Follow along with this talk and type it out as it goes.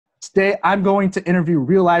Today, I'm going to interview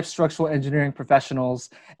real-life structural engineering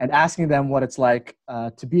professionals and asking them what it's like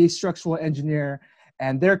to be a structural engineer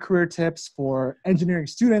and their career tips for engineering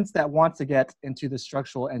students that want to get into the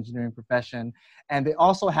structural engineering profession. And they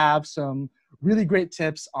also have some really great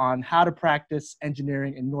tips on how to practice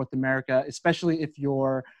engineering in North America, especially if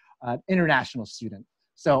you're an international student.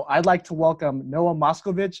 So I'd like to welcome Noah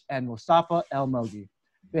Moskovich and Mustafa El Mogi.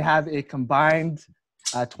 They have a combined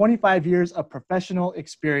 25 years of professional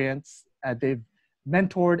experience. They've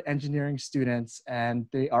mentored engineering students, and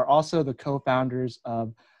they are also the co-founders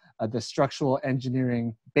of the Structural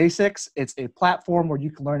Engineering Basics. It's a platform where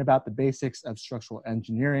you can learn about the basics of structural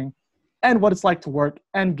engineering and what it's like to work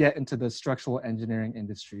and get into the structural engineering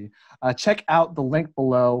industry. Check out the link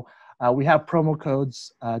below. We have promo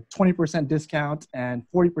codes, 20% discount and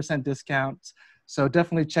 40% discount. So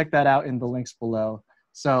definitely check that out in the links below.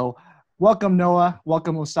 So welcome, Noah.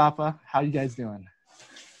 Welcome, Mustafa. How you guys doing?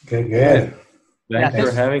 Good. Thanks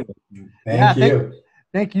for having me. Thank you.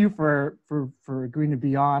 Thank you for agreeing to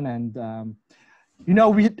be on. And,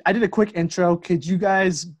 I did a quick intro. Could you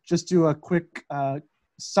guys just do a quick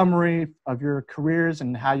summary of your careers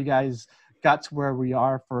and how you guys got to where we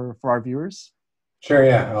are for our viewers? Sure,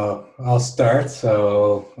 yeah. I'll start.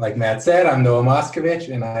 So, like Matt said, I'm Noah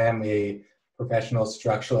Moskovich, and I am a professional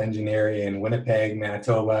structural engineer in Winnipeg,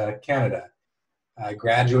 Manitoba, Canada. I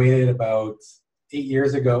graduated about 8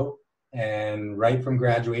 years ago, and right from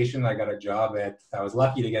graduation, I was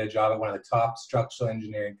lucky to get a job at one of the top structural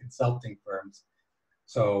engineering consulting firms.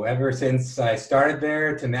 So ever since I started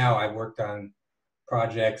there to now, I've worked on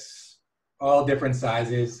projects all different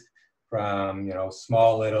sizes, from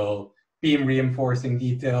small little beam reinforcing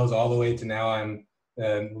details all the way to now I'm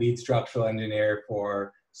the lead structural engineer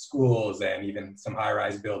for schools and even some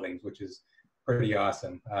high-rise buildings, which is pretty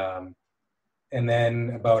awesome. And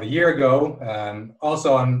then about a year ago,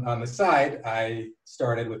 also on the side, I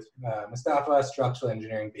started with Mustafa Structural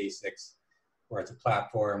Engineering Basics, where it's a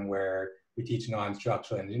platform where we teach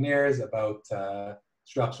non-structural engineers about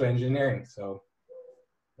structural engineering. So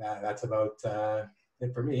that's about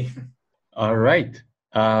it for me. All right.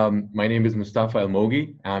 My name is Mustafa El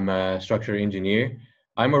Mogi. I'm a structural engineer.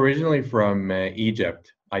 I'm originally from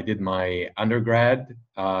Egypt. I did my undergrad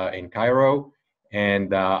in Cairo.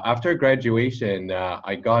 And after graduation,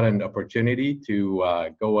 I got an opportunity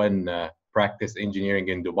to go and practice engineering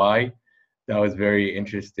in Dubai. That was a very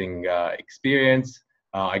interesting experience.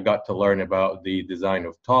 I got to learn about the design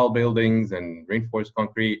of tall buildings and reinforced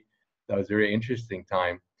concrete. That was a very interesting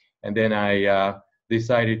time. And then I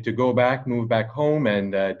decided to move back home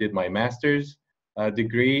and did my master's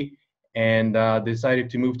degree and decided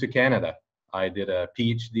to move to Canada. I did a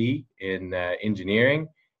PhD in engineering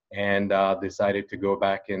and decided to go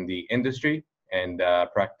back in the industry and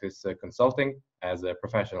practice consulting as a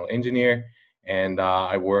professional engineer. And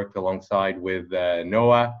I worked alongside with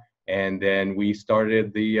Noah, and then we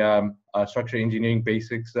started the Structural Engineering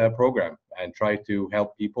Basics program and try to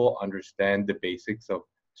help people understand the basics of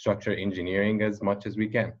structural engineering as much as we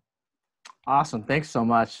can. Awesome. Thanks so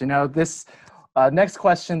much. This next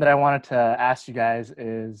question that I wanted to ask you guys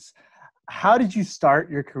is, how did you start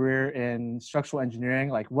your career in structural engineering?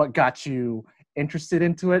 Like, what got you interested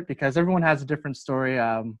into it? Because everyone has a different story.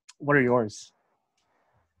 What are yours?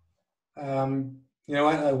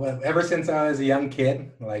 Ever since I was a young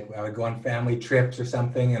kid, like I would go on family trips or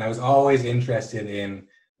something, and I was always interested in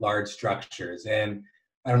large structures. And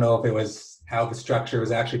I don't know if it was how the structure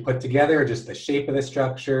was actually put together or just the shape of the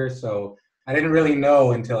structure. So I didn't really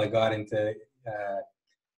know until I got into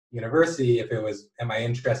university if it was, am I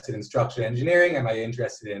interested in structural engineering? Am I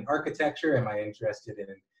interested in architecture? Am I interested in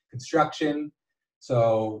construction?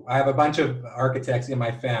 So I have a bunch of architects in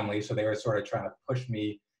my family, so they were sort of trying to push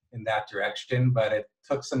me in that direction, but it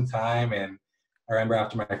took some time. And I remember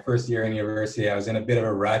after my first year in university, I was in a bit of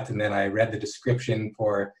a rut, and then I read the description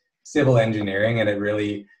for civil engineering, and it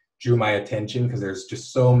really drew my attention because there's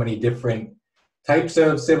just so many different types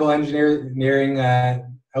of civil engineering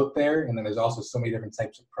out there, and then there's also so many different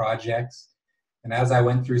types of projects. And as I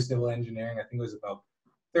went through civil engineering, I think it was about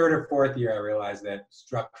third or fourth year, I realized that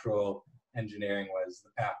structural engineering was the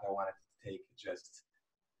path I wanted to take. It just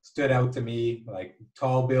stood out to me, like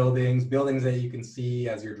tall buildings that you can see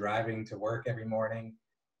as you're driving to work every morning,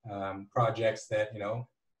 projects that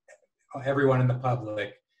everyone in the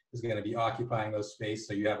public is going to be occupying those space,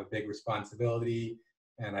 so you have a big responsibility,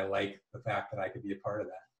 and I like the fact that I could be a part of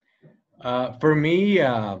that. For me,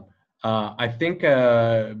 I think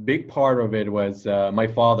a big part of it was my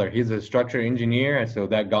father. He's a structural engineer, so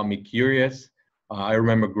that got me curious. I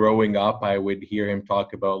remember growing up, I would hear him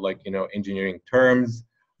talk about engineering terms,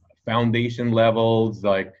 foundation levels,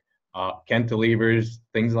 like cantilevers,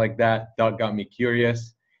 things like that. That got me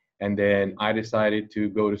curious. And then I decided to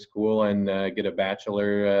go to school and get a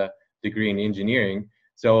bachelor degree in engineering.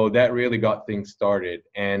 So that really got things started.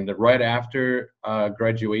 And right after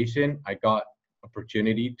graduation, I got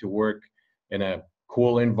opportunity to work in a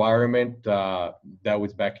cool environment. That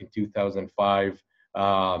was back in 2005.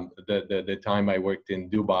 The time I worked in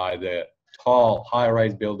Dubai, the tall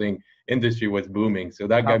high-rise building industry was booming. So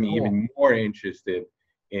that got me even more interested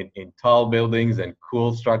in tall buildings and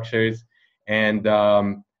cool structures. And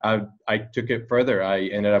I took it further. I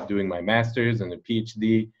ended up doing my master's and a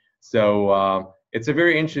PhD. So it's a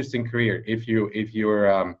very interesting career. If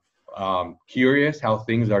you're curious how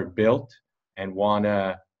things are built and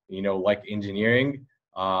wanna, like engineering,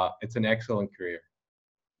 it's an excellent career.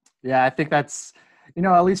 Yeah, I think that's,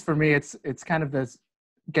 at least for me, it's kind of this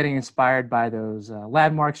getting inspired by those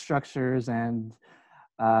landmark structures. And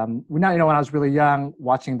when I was really young,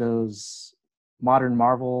 watching those modern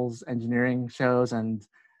Marvels engineering shows, and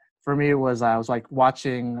for me, I was like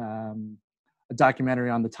watching a documentary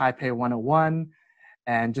on the Taipei 101,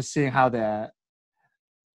 and just seeing how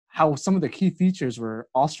some of the key features were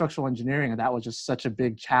all structural engineering, and that was just such a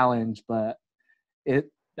big challenge. But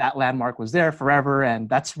that landmark was there forever, and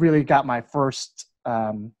that's really got my first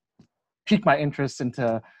piqued my interest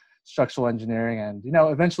into structural engineering, and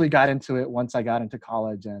eventually got into it once I got into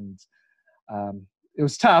college, and it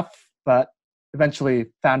was tough, but eventually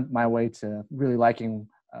found my way to really liking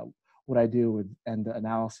what I do and the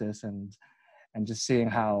analysis, and just seeing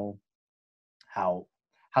how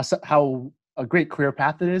a great career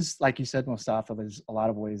path it is. Like you said, Mustafa, there's a lot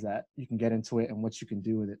of ways that you can get into it and what you can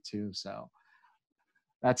do with it too. So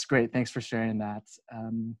that's great. Thanks for sharing that.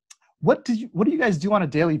 What do you guys do on a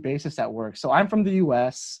daily basis at work? So I'm from the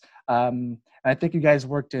US. And I think you guys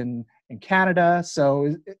worked in Canada.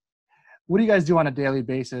 So what do you guys do on a daily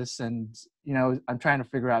basis? And, I'm trying to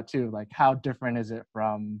figure out too, like, how different is it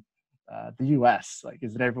from the US? Like,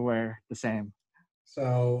 is it everywhere the same?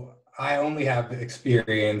 So I only have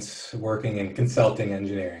experience working in consulting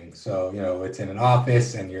engineering. So, it's in an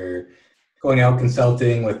office and you're going out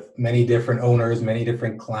consulting with many different owners, many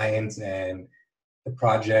different clients, and the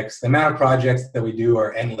amount of projects that we do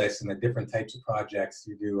are endless, and the different types of projects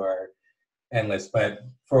we do are endless. But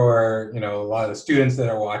for, a lot of the students that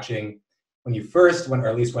are watching, when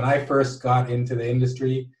I first got into the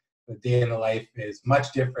industry, the day in the life is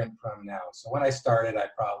much different from now. So when I started, I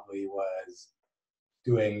probably was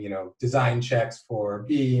doing, design checks for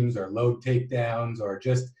beams or load takedowns, or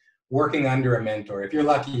just working under a mentor. If you're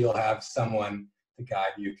lucky, you'll have someone to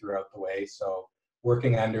guide you throughout the way. So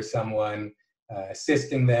working under someone,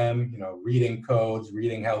 assisting them, reading codes,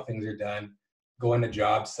 reading how things are done, going to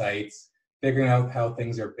job sites, figuring out how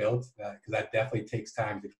things are built, because that definitely takes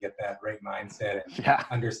time to get that right mindset and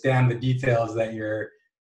understand the details that you're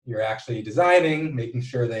actually designing, making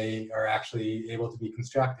sure they are actually able to be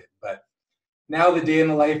constructed. But now the day in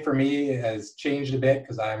the life for me has changed a bit,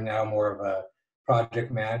 because I'm now more of a project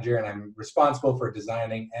manager, and I'm responsible for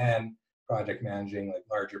designing and project managing like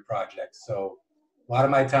larger projects. So a lot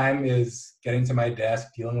of my time is getting to my desk,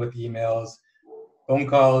 dealing with emails, phone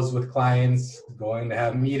calls with clients, going to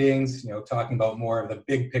have meetings, talking about more of the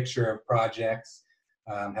big picture of projects,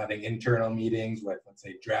 having internal meetings with, let's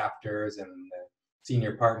say, drafters and the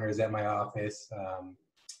senior partners at my office.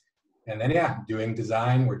 And then, doing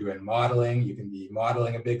design. We're doing modeling. You can be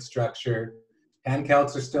modeling a big structure. Hand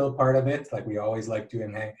calcs are still a part of it. Like, we always like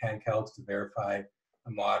doing hand calcs to verify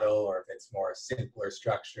a model, or if it's more a simpler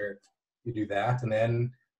structure, you do that. And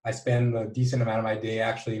then I spend a decent amount of my day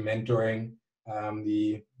actually mentoring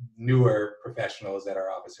the newer professionals at our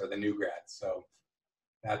office, or the new grads. So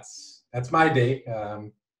that's my day.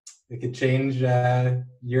 It could change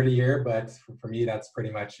year to year, but for me, that's pretty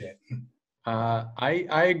much it.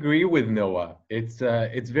 I agree with Noah.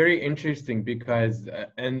 It's very interesting because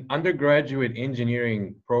an undergraduate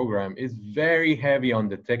engineering program is very heavy on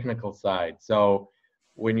the technical side. So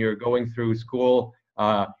when you're going through school,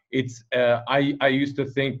 I used to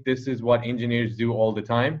think this is what engineers do all the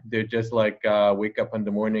time. They're just like wake up in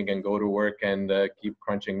the morning and go to work and keep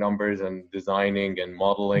crunching numbers and designing and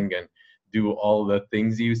modeling and do all the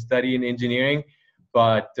things you study in engineering.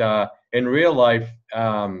 But in real life,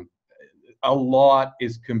 a lot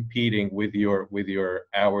is competing with your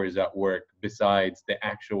hours at work, besides the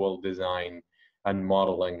actual design and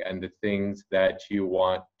modeling and the things that you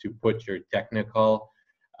want to put your technical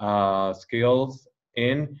skills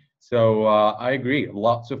in. So I agree.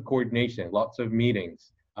 Lots of coordination, lots of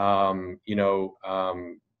meetings. That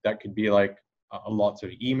could be like lots of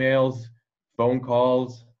emails, phone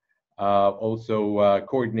calls, Also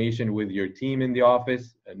coordination with your team in the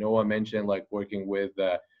office. Noah mentioned like working with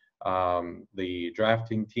the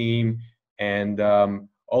drafting team, and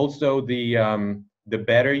also the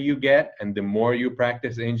better you get and the more you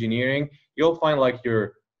practice engineering, you'll find like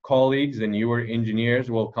your colleagues and newer engineers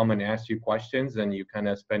will come and ask you questions, and you kind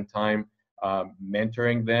of spend time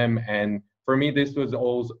mentoring them. And for me, this was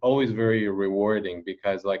always very rewarding,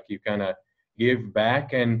 because like you kind of give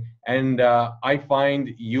back, and I find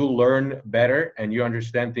you learn better and you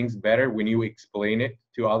understand things better when you explain it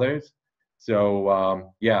to others.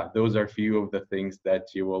 So yeah, those are few of the things that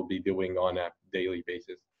you will be doing on a daily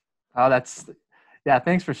basis. Oh, yeah,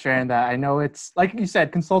 thanks for sharing that. I know it's, like you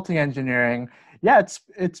said, consulting engineering. Yeah,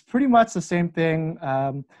 it's pretty much the same thing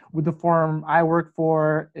with the firm I work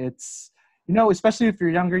for. It's, especially if you're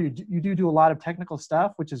younger, you do a lot of technical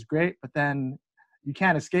stuff, which is great, but then you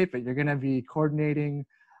can't escape it. You're going to be coordinating,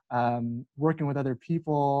 working with other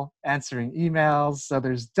people, answering emails. So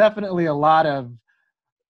there's definitely a lot of,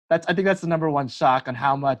 I think that's the number one shock on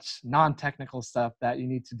how much non-technical stuff that you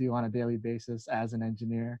need to do on a daily basis as an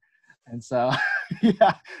engineer. And so,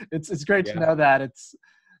 yeah, it's great to know that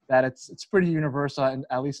it's pretty universal, and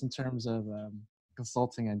at least in terms of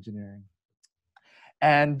consulting engineering.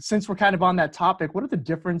 And since we're kind of on that topic, what are the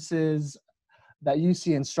differences that you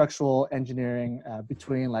see in structural engineering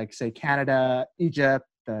between, like, say, Canada, Egypt,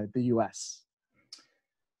 the US?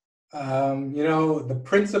 The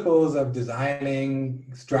principles of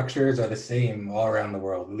designing structures are the same all around the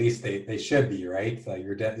world. At least they should be, right? So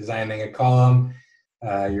you're designing a column,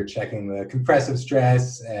 you're checking the compressive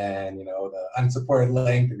stress and, the unsupported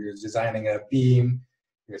length. If you're designing a beam,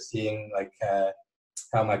 you're seeing like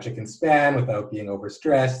how much it can span without being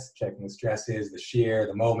overstressed, checking the stresses, the shear,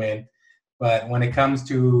 the moment. But when it comes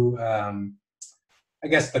to, I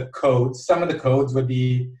guess, the codes, some of the codes would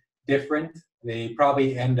be different. They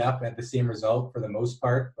probably end up at the same result for the most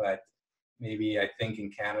part, but maybe I think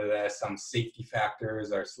in Canada, some safety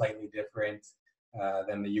factors are slightly different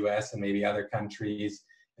than the US and maybe other countries.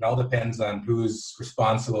 It all depends on who's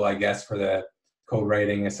responsible, I guess, for the code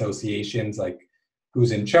writing associations, like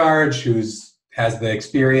who's in charge, has the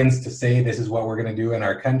experience to say this is what we're going to do in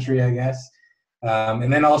our country, I guess.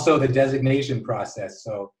 And then also the designation process.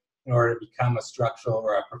 So in order to become a structural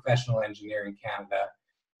or a professional engineer in Canada,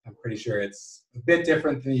 I'm pretty sure it's a bit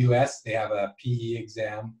different than the US. They have a PE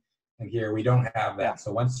exam, and here we don't have that. Yeah.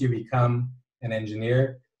 So once you become an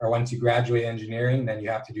engineer, or once you graduate engineering, then you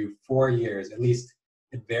have to do 4 years. At least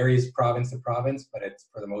it varies province to province, but it's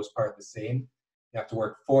for the most part the same. You have to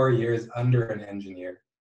work 4 years under an engineer.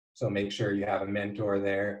 So make sure you have a mentor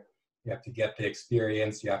there. You have to get the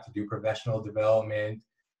experience. You have to do professional development,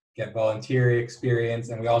 get volunteer experience.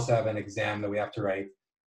 And we also have an exam that we have to write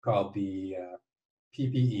called the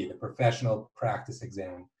PPE, the Professional Practice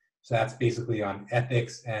Exam. So that's basically on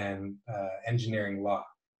ethics and engineering law.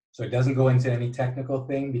 So it doesn't go into any technical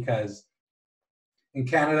thing, because in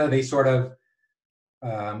Canada, they sort of,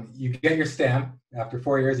 you get your stamp. After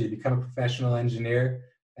 4 years, you become a professional engineer,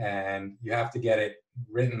 and you have to get it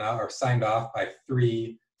written out or signed off by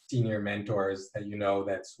 3 senior mentors that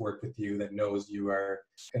that's worked with you, that knows you are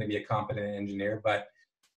going to be a competent engineer. But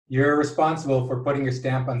you're responsible for putting your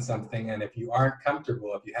stamp on something, and if you aren't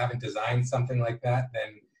comfortable, if you haven't designed something like that,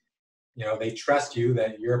 then they trust you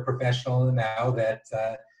that you're a professional now, that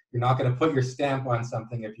you're not going to put your stamp on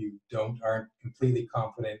something if you aren't completely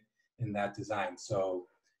confident in that design. So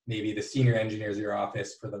maybe the senior engineers of your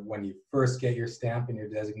office, when you first get your stamp and your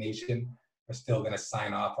designation, are still going to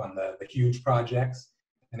sign off on the huge projects,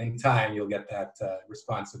 and in time you'll get that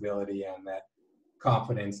responsibility and that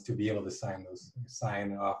confidence to be able to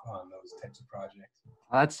sign off on those types of projects.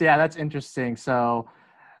 That's interesting. So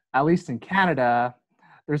at least in Canada,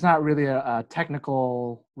 there's not really a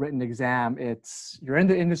technical written exam. You're in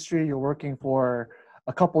the industry, you're working for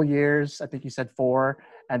a couple years, I think you said 4,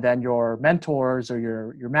 and then your mentors or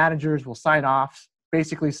your managers will sign off,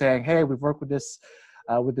 basically saying, hey, we've worked with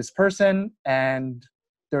this person and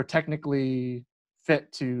they're technically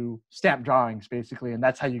fit to stamp drawings, basically, and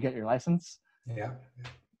that's how you get your license. Yeah.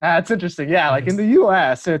 That's interesting. Yeah, like in the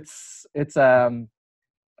US, it's there's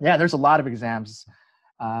a lot of exams.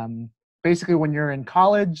 Basically, when you're in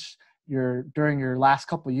college, during your last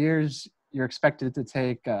couple of years, you're expected to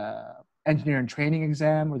take engineering training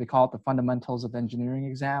exam, or they call it the Fundamentals of Engineering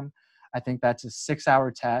exam. I think that's a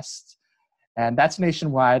 6-hour test, and that's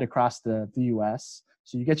nationwide across the US.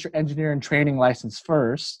 So you get your engineering training license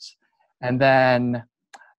first, and then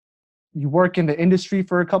you work in the industry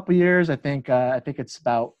for a couple of years. I think it's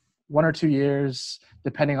about 1 or 2 years,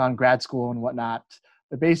 depending on grad school and whatnot.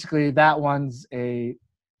 But basically, that one's a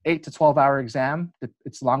 8 to 12 hour exam.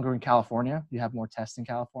 It's longer in California. You have more tests in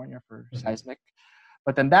California for seismic.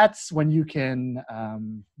 But then that's when you can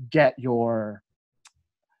get your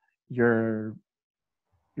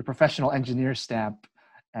professional engineer stamp.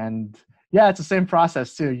 And yeah, it's the same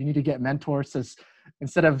process too. You need to get mentors to,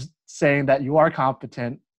 instead of saying that you are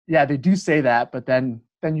competent, yeah, they do say that, but then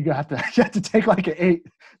you have to take like an 8,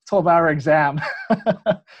 12-hour exam.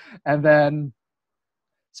 And then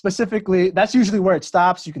specifically, that's usually where it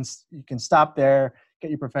stops. You can stop there, get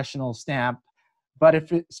your professional stamp. But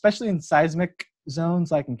especially in seismic zones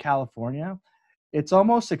like in California, it's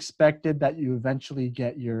almost expected that you eventually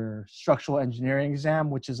get your structural engineering exam,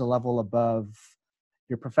 which is a level above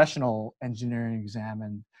your professional engineering exam.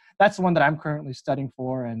 And that's the one that I'm currently studying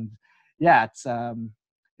for. And yeah,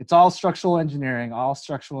 it's all structural engineering,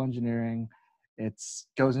 It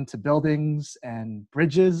goes into buildings and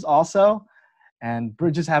bridges also. And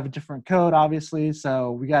bridges have a different code, obviously.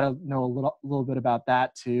 So we got to know a little bit about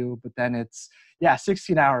that too. But then it's,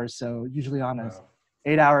 16 hours. So usually on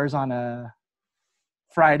 8 hours on a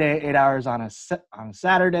Friday, 8 hours on a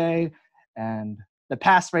Saturday. And the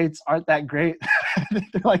pass rates aren't that great.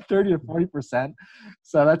 They're like 30 to 40%.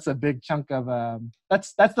 So that's a big chunk of,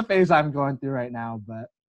 that's the phase I'm going through right now. But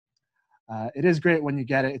it is great when you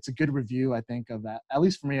get it. It's a good review, I think, of that, at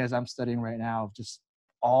least for me as I'm studying right now, of just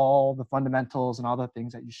all the fundamentals and all the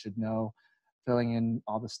things that you should know, filling in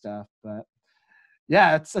all the stuff. But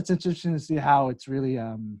yeah, it's interesting to see how it's really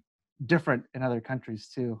different in other countries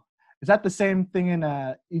too. Is that the same thing in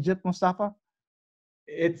Egypt, Mustafa?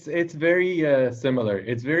 It's very similar.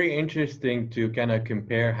 It's very interesting to kind of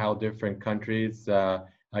compare how different countries, how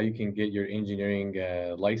you can get your engineering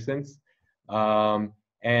license.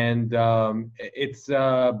 It's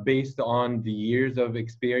based on the years of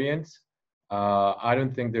experience. I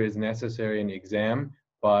don't think there is necessary an exam,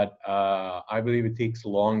 but I believe it takes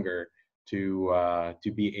longer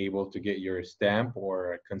to be able to get your stamp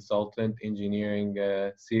or a consultant engineering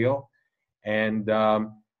seal. And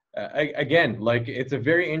again, like, it's a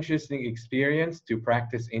very interesting experience to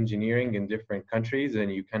practice engineering in different countries,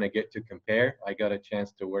 and you kind of get to compare. I got a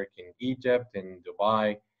chance to work in Egypt, in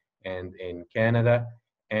Dubai, and in Canada.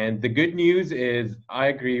 And the good news is, I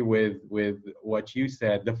agree with what you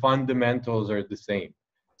said. The fundamentals are the same,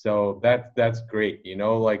 so that's great.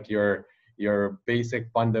 Like your basic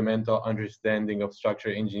fundamental understanding of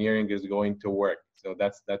structural engineering is going to work. So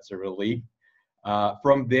that's a relief.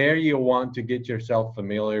 From there, you want to get yourself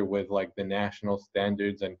familiar with like the national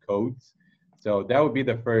standards and codes. So that would be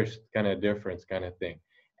the first kind of difference kind of thing.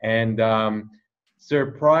 And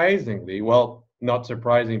surprisingly, well, not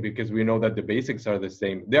surprising because we know that the basics are the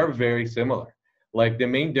same, they're very similar. Like, the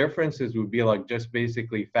main differences would be like just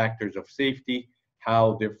basically factors of safety,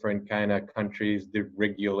 how different kind of countries they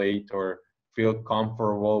regulate or feel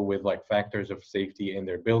comfortable with like factors of safety in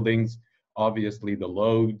their buildings. Obviously, the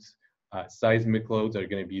loads, seismic loads are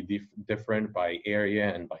going to be different by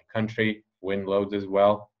area and by country, wind loads as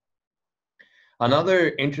well. Another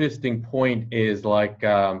interesting point is like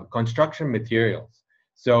construction materials.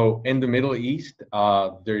 So in the Middle East,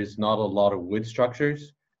 there's not a lot of wood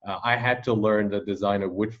structures. I had to learn the design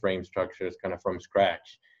of wood frame structures kind of from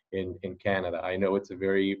scratch in Canada. I know it's a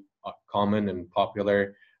very common and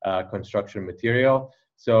popular construction material.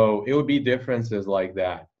 So it would be differences like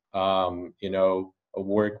that.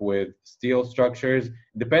 Work with steel structures.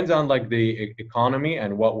 Depends on like the economy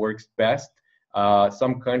and what works best.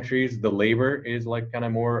 Some countries, the labor is like kind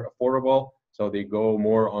of more affordable. So they go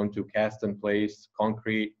more onto cast in place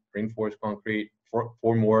concrete, reinforced concrete,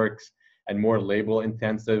 formworks, and more labor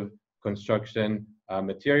intensive construction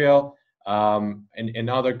material. And in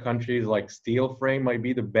other countries, like steel frame might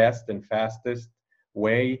be the best and fastest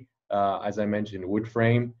way. As I mentioned, wood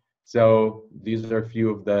frame. So these are a few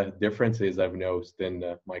of the differences I've noticed in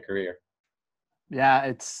my career.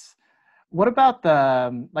 Yeah, what about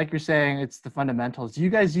like you're saying, it's the fundamentals. Do you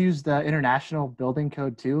guys use the International Building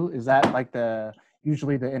Code too? Is that like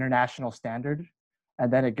usually the international standard?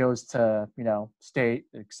 And then it goes to, state,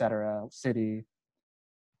 etc., city.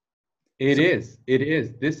 It is.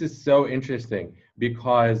 This is so interesting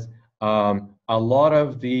because a lot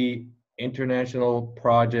of the international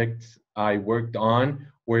projects I worked on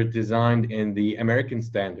were designed in the American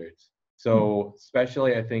standards. So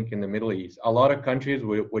especially I think in the Middle East, a lot of countries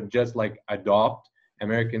would just like adopt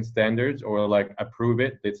American standards or like approve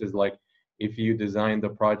it. This is like, if you design the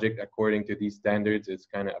project according to these standards, it's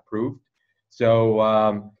kind of approved.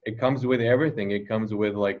 So it comes with everything. It comes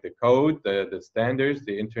with like the code, the standards,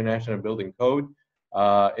 the International Building Code.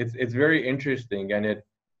 It's very interesting, and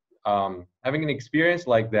having an experience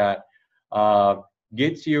like that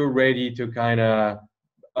gets you ready to kind of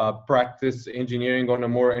practice engineering on a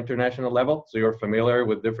more international level. So you're familiar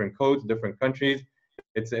with different codes, different countries.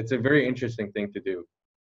 It's a very interesting thing to do.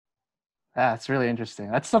 That's really interesting.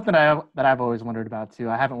 That's something that I've always wondered about too.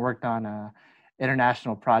 I haven't worked on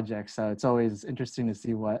international projects, so it's always interesting to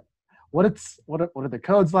see what are the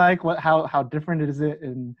codes like, how different is it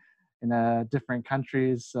in different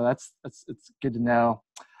countries. So it's good to know.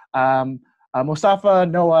 Mustafa,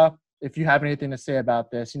 Noah, if you have anything to say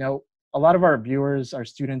about this, a lot of our viewers are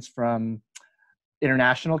students from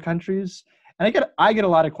international countries, and I get a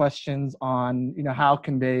lot of questions on how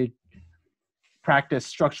can they practice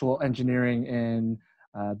structural engineering in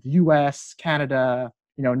the U.S., Canada,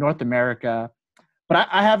 North America, but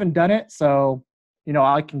I haven't done it, so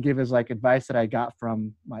all I can give is like advice that I got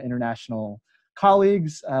from my international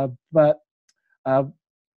colleagues. But I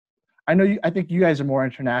think you guys are more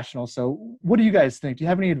international. So what do you guys think? Do you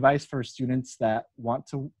have any advice for students that want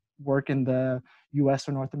to work in the U.S.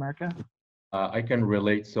 or North America? I can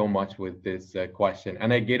relate so much with this question,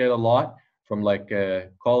 and I get it a lot from like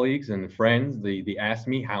colleagues and friends. They ask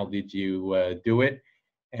me, how did you do it?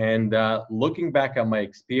 And looking back at my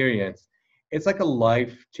experience, it's like a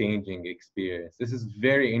life-changing experience. This is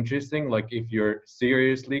very interesting. Like if you're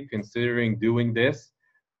seriously considering doing this,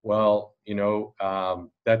 well,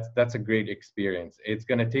 that's a great experience. It's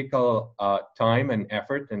going to take a time and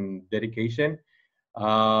effort and dedication,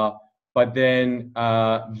 but then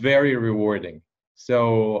very rewarding.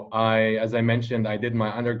 So as I mentioned, I did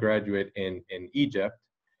my undergraduate in Egypt.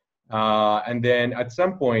 And then at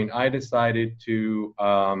some point I decided to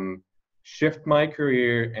shift my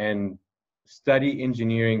career and study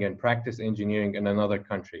engineering and practice engineering in another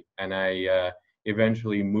country. And I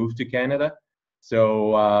eventually moved to Canada.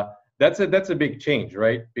 So that's a big change,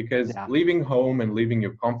 right? Because leaving home and leaving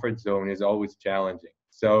your comfort zone is always challenging.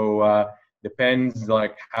 So depends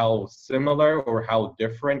like how similar or how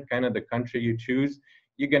different kind of the country you choose,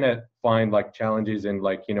 you're gonna find like challenges in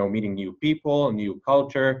like, meeting new people, new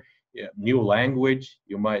culture, new language.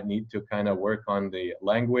 You might need to kind of work on the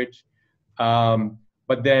language.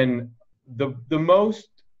 But then the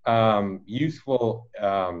most useful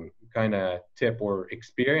kind of tip or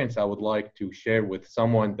experience I would like to share with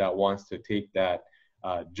someone that wants to take that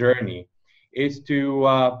journey is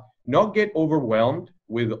to not get overwhelmed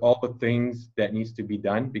with all the things that needs to be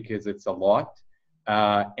done, because it's a lot,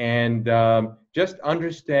 and just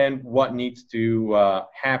understand what needs to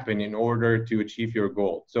happen in order to achieve your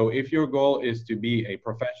goal. So if your goal is to be a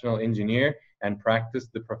professional engineer and practice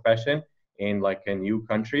the profession in like a new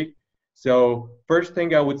country, so first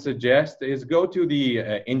thing I would suggest is go to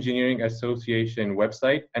the Engineering Association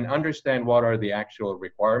website and understand what are the actual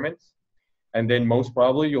requirements. And then most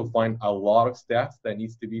probably you'll find a lot of steps that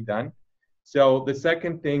needs to be done. So the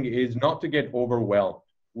second thing is not to get overwhelmed.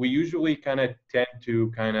 We usually kind of tend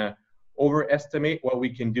to kind of overestimate what we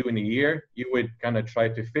can do in a year. You would kind of try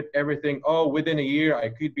to fit everything. Oh, within a year, I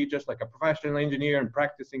could be just like a professional engineer and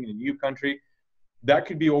practicing in a new country. That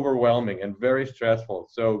could be overwhelming and very stressful.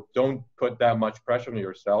 So don't put that much pressure on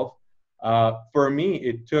yourself. For me,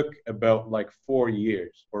 it took about like 4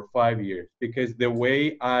 years or 5 years, because the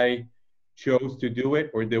way I chose to do it,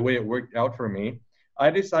 or the way it worked out for me, I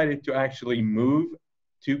decided to actually move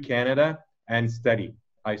to Canada and study.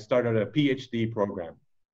 I started a PhD program.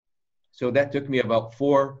 So that took me about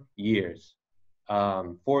 4 years,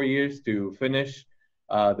 4 years to finish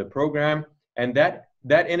the program. And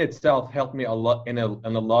that in itself helped me a lot in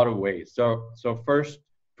a lot of ways. So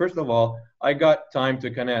first of all, I got time to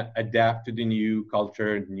kind of adapt to the new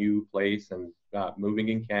culture, new place, and moving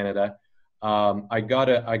in Canada. I got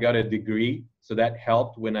a degree, so that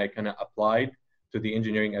helped when I kind of applied to the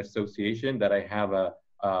Engineering Association, that I have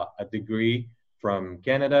a degree from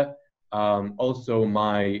Canada. Also,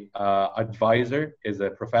 my advisor is a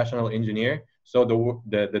professional engineer, so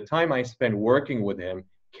the time I spent working with him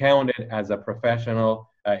counted as a professional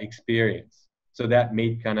experience. So that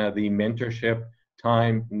made kind of the mentorship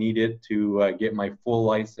time needed to get my full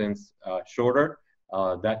license shorter.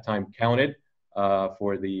 That time counted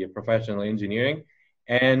for the professional engineering.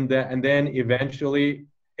 And then eventually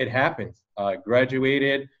it happens. I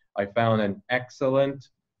graduated. I found an excellent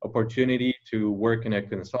opportunity to work in a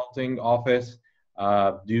consulting office,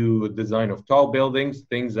 do design of tall buildings,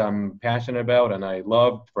 things I'm passionate about and I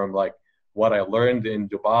loved from like what I learned in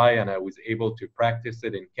Dubai, and I was able to practice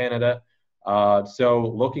it in Canada. So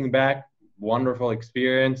looking back, wonderful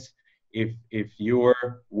experience. If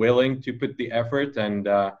you're willing to put the effort and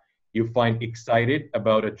you find excited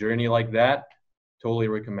about a journey like that, totally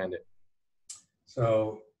recommend it.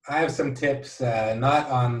 So I have some tips, not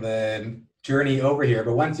on the journey over here,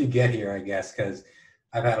 but once you get here, I guess, because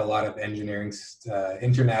I've had a lot of engineering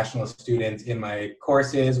international students in my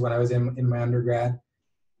courses when I was in my undergrad.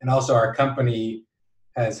 And also our company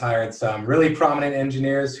has hired some really prominent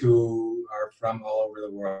engineers who are from all over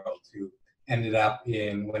the world who ended up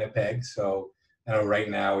in Winnipeg. So I know right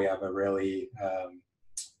now we have a really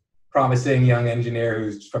promising young engineer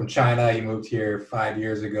who's from China. He moved here 5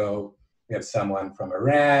 years ago. We have someone from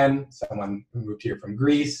Iran, someone who moved here from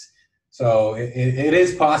Greece. So it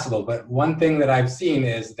is possible. But one thing that I've seen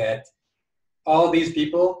is that all these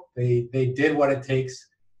people, they did what it takes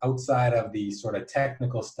outside of the sort of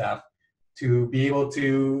technical stuff to be able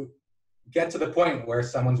to get to the point where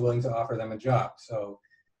someone's willing to offer them a job. So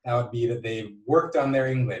that would be that they worked on their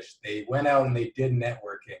English. They went out and they did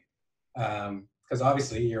networking. Because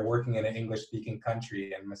obviously you're working in an English-speaking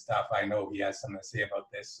country, and Mustafa, I know he has something to say about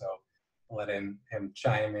this, so I'll let him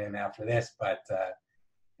chime in after this. But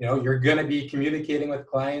you know, you're going to be communicating with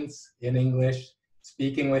clients in English,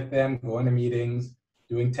 speaking with them, going to meetings,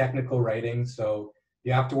 doing technical writing. So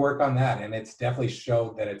you have to work on that, and it's definitely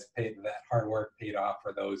showed that that hard work paid off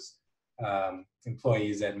for those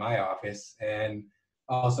employees at my office. And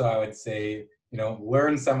also, I would say, you know,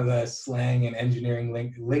 learn some of the slang and engineering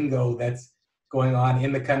lingo that's going on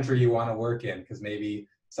in the country you want to work in, because maybe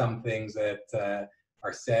some things that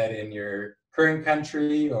are said in your current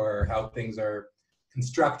country or how things are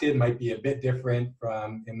constructed might be a bit different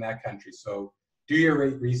from in that country. So do your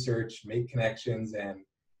research, make connections, and,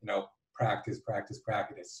 you know, practice.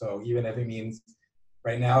 So even if it means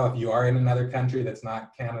right now, if you are in another country that's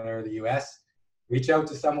not Canada or the US, reach out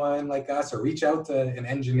to someone like us, or reach out to an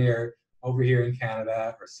engineer over here in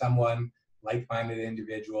Canada, or someone like-minded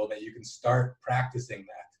individual that you can start practicing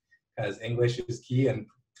that, because English is key, and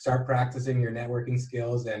start practicing your networking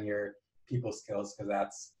skills and your people skills, because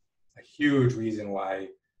that's a huge reason why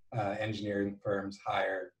engineering firms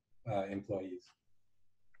hire employees.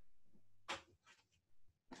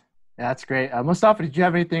 Yeah, that's great. Mustafa, did you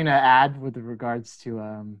have anything to add with regards to,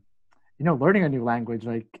 you know, learning a new language?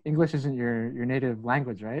 Like, English isn't your native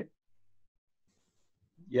language, right?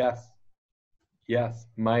 Yes. Yes.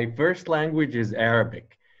 My first language is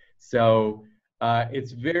Arabic. So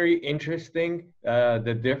it's very interesting,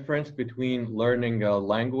 the difference between learning a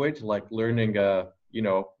language, like learning, you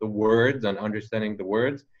know, the words and understanding the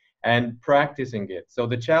words, and practicing it. So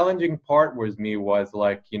the challenging part was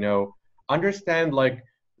like, you know, understand like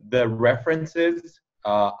the references.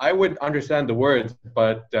 I would understand the words,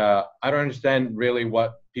 but I don't understand really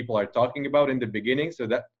what people are talking about in the beginning. So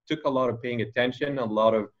that took a lot of paying attention, a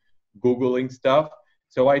lot of Googling stuff.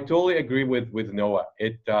 So I totally agree with Noah.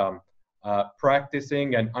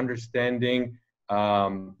 Practicing and understanding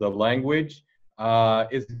the language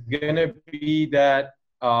is gonna be that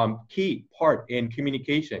key part in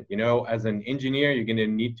communication. You know, as an engineer, you're gonna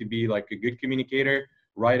need to be like a good communicator,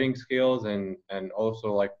 writing skills, and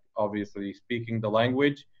also like obviously speaking the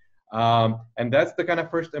language. And that's the kind of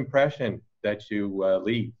first impression that you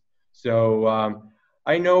leave. So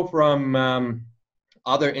I know from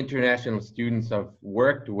other international students I've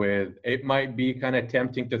worked with, it might be kind of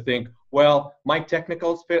tempting to think, well, my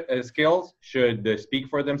technical skills should speak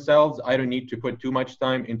for themselves. I don't need to put too much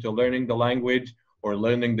time into learning the language or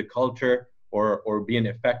learning the culture or be an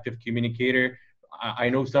effective communicator. I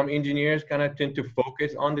know some engineers kind of tend to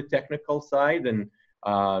focus on the technical side and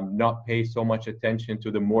not pay so much attention to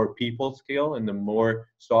the more people skill and the more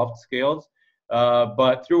soft skills.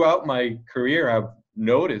 But throughout my career, I've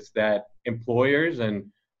noticed that employers and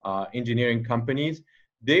engineering companies,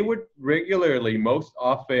 they would regularly, most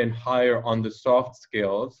often, hire on the soft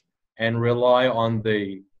skills and rely on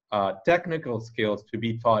the technical skills to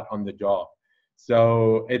be taught on the job.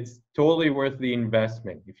 So it's totally worth the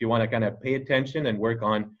investment if you want to kind of pay attention and work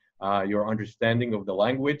on your understanding of the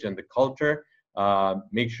language and the culture.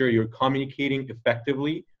 Make sure you're communicating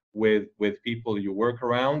effectively with people you work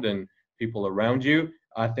around and people around you.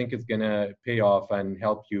 I think it's going to pay off and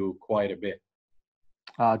help you quite a bit.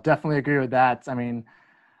 Definitely agree with that. I mean,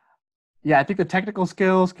 yeah, I think the technical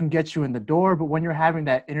skills can get you in the door, but when you're having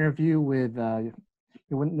that interview with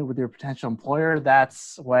your potential employer,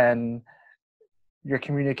 that's when your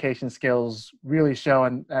communication skills really show.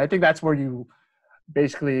 And I think that's where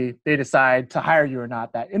they decide to hire you or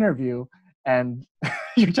not, that interview. And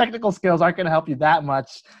your technical skills aren't going to help you that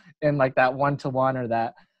much in like that one-to-one or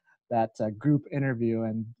that group interview.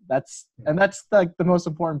 And that's like the most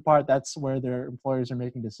important part. That's where their employers are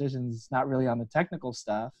making decisions, not really on the technical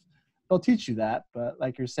stuff. They'll teach you that, but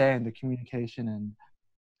like you're saying, the communication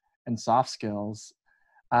and soft skills.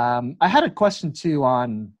 I had a question too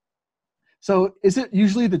on, so is it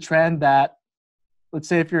usually the trend that, let's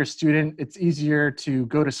say if you're a student, it's easier to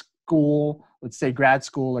go to school let's say, grad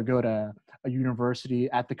school or go to a university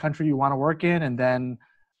at the country you want to work in, and then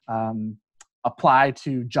apply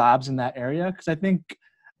to jobs in that area? Because I think,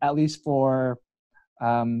 at least for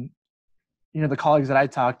the colleagues that I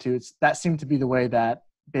talk to, that seemed to be the way that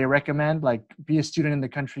they recommend, like, be a student in the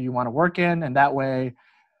country you want to work in, and that way,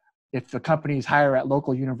 if the companies hire at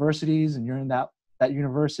local universities and you're in that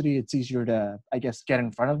university, it's easier to, I guess, get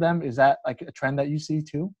in front of them. Is that like a trend that you see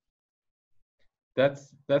too?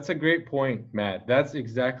 That's a great point, Matt. That's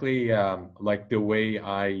exactly like the way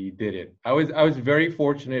I did it. I was very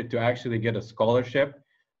fortunate to actually get a scholarship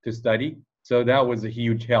to study. So that was a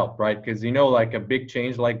huge help, right? Because like a big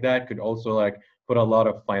change like that could also like put a lot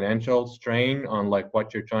of financial strain on like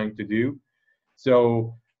what you're trying to do.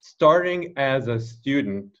 So starting as a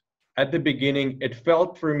student, at the beginning, it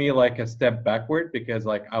felt for me like a step backward because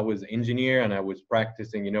like I was engineer and I was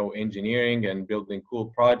practicing, engineering and building cool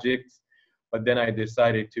projects. But then I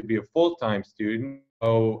decided to be a full-time student.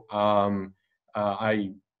 So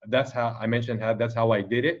that's how I mentioned that's how I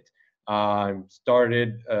did it.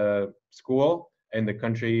 Started school in the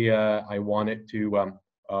country I wanted to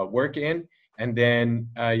work in. And then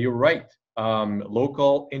you're right,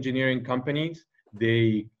 local engineering companies,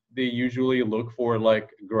 they usually look for like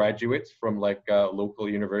graduates from like local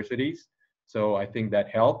universities. So I think that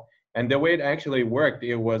helped. And the way it actually worked,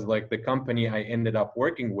 it was like the company I ended up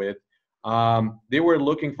working with, they were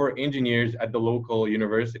looking for engineers at the local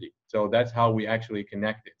university. So that's how we actually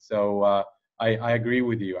connected. So I agree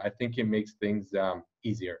with you. I think it makes things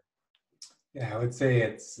easier. Yeah, I would say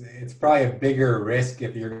it's probably a bigger risk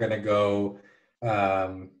if you're going to go,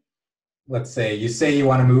 let's say you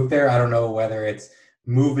want to move there. I don't know whether it's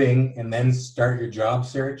moving and then start your job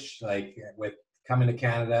search, like with coming to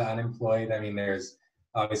Canada unemployed. I mean, there's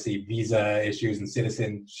obviously visa issues and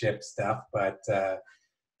citizenship stuff, but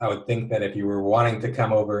I would think that if you were wanting to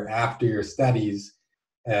come over after your studies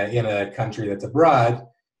in a country that's abroad,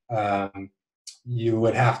 you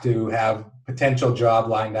would have to have potential job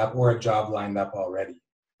lined up or a job lined up already.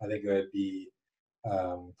 I think it would be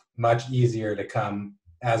much easier to come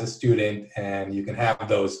as a student, and you can have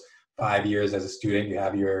those 5 years as a student. You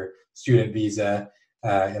have your student visa,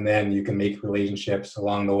 and then you can make relationships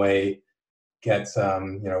along the way, get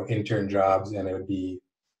some intern jobs, and it would be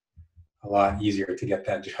a lot easier to get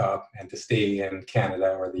that job and to stay in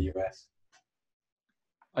Canada or the US.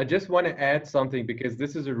 I just want to add something because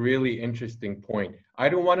this is a really interesting point. I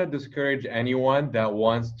don't want to discourage anyone that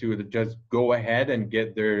wants to just go ahead and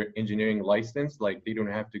get their engineering license, like they don't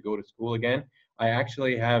have to go to school again. I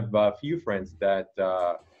actually have a few friends that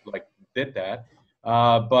like did that,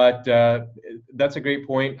 but that's a great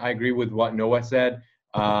point. I agree with what Noah said.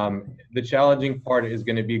 The challenging part is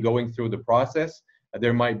going to be going through the process.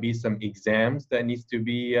 There might be some exams that needs to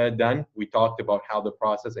be done. We talked about how the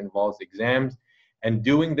process involves exams. And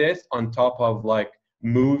doing this on top of like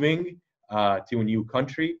moving to a new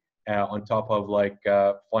country, on top of like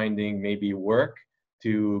finding maybe work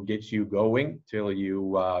to get you going till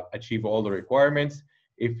you achieve all the requirements.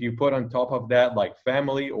 If you put on top of that like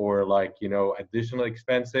family or like, additional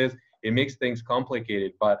expenses, it makes things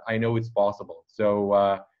complicated, but I know it's possible. So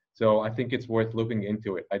I think it's worth looking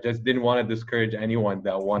into it. I just didn't want to discourage anyone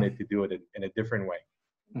that wanted to do it in a different way.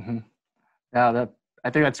 Mm-hmm. Yeah, I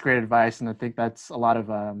think that's great advice, and I think that's a lot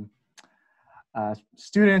of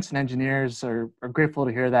students and engineers are grateful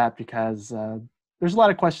to hear that, because there's a lot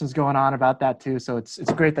of questions going on about that too. So it's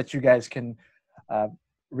great that you guys can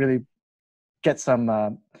really get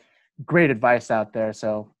some great advice out there.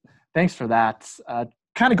 So thanks for that.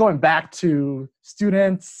 Kind of going back to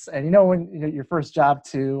students and, when your first job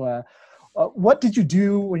too, what did you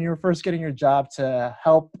do when you were first getting your job to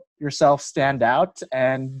help yourself stand out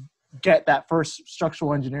and get that first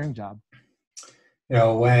structural engineering job?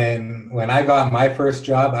 When I got my first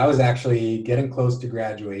job, I was actually getting close to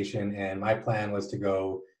graduation, and my plan was to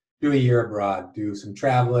go do a year abroad, do some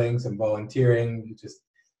traveling, some volunteering, just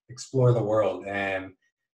explore the world. And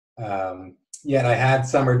yet I had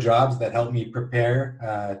summer jobs that helped me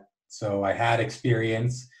prepare. So I had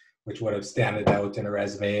experience, which would have standed out in a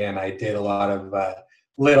resume. And I did a lot of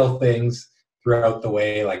little things throughout the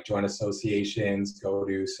way, like join associations, go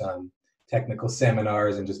to some technical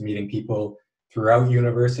seminars, and just meeting people throughout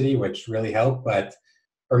university, which really helped. But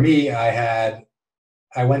for me, I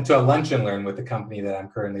went to a lunch and learn with the company that I'm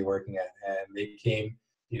currently working at, and they came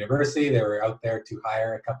to university. They were out there to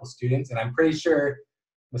hire a couple students, and I'm pretty sure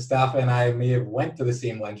Mustafa and I may have went to the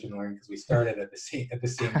same lunch and learn because we started at the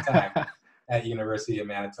same time at University of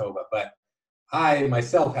Manitoba. But I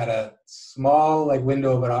myself had a small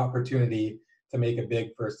window of an opportunity to make a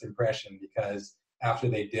big first impression, because after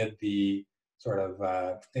they did the sort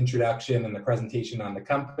of introduction and the presentation on the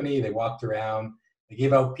company. They walked around, they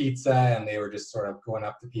gave out pizza, and they were just sort of going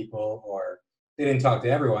up to people, or they didn't talk to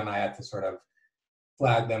everyone. I had to sort of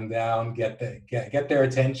flag them down, get their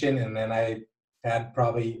attention, and then I had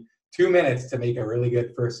probably 2 minutes to make a really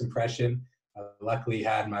good first impression. Luckily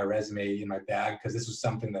had my resume in my bag because this was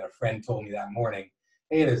something that a friend told me that morning.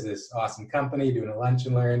 Hey, there's this awesome company doing a lunch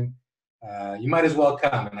and learn. You might as well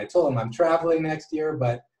come. And I told him I'm traveling next year,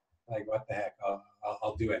 but like, what the heck,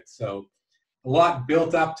 I'll do it. So a lot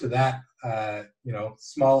built up to that, you know,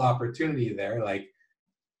 small opportunity there. Like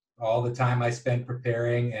all the time I spent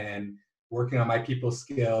preparing and working on my people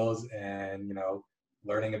skills and, you know,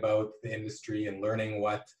 learning about the industry and learning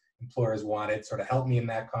what employers wanted sort of helped me in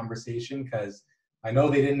that conversation, because I know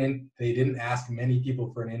they didn't ask many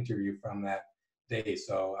people for an interview from that day.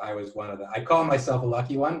 So I was one of the, I call myself a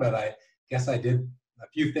lucky one, but I guess I did a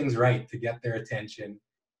few things right to get their attention.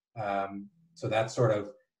 So that's sort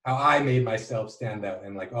of how I made myself stand out,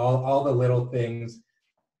 and like all the little things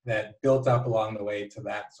that built up along the way to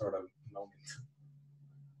that sort of moment.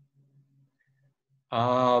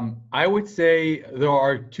 I would say there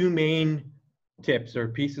are two main tips or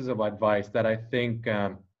pieces of advice that I think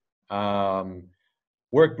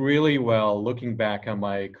worked really well looking back on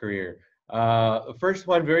my career. The first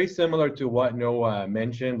one, very similar to what Noah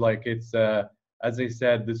mentioned, like it's, as I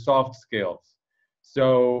said, the soft skills.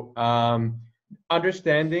 So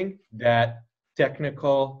understanding that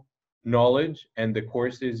technical knowledge and the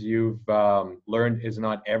courses you've learned is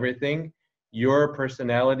not everything. Your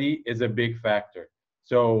personality is a big factor.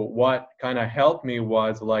 So what kind of helped me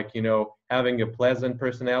was, like, you know, having a pleasant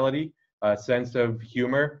personality, a sense of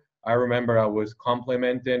humor. I remember I was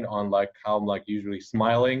complimented on like how I'm like usually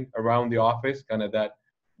smiling around the office, kind of that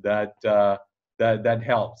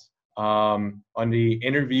helps. On the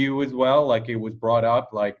interview as well, like it was brought up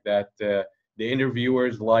like that the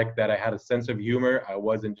interviewers liked that I had a sense of humor. I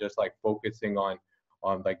wasn't just like focusing on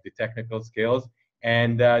like the technical skills.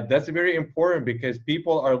 And that's very important because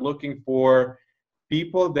people are looking for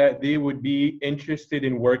people that they would be interested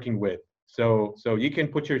in working with. So you can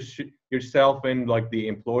put yourself in like the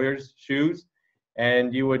employer's shoes,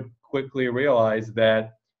 and you would quickly realize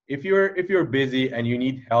that if you're busy and you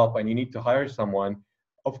need help and you need to hire someone,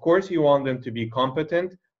 of course you want them to be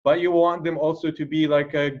competent, but you want them also to be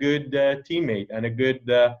like a good teammate and a good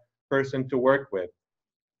person to work with.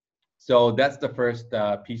 So that's the first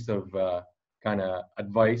piece of kind of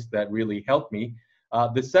advice that really helped me.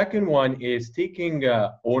 The second one is taking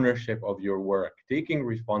ownership of your work, taking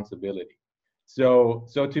responsibility. So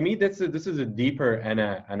to me, this is a deeper and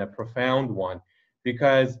a profound one,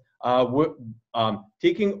 because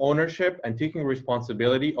taking ownership and taking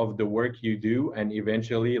responsibility of the work you do, and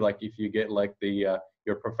eventually, like if you get like the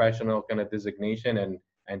your professional kind of designation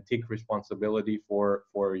and take responsibility for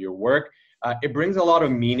your work, it brings a lot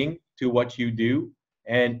of meaning to what you do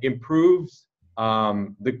and improves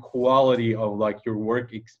the quality of like your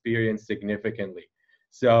work experience significantly.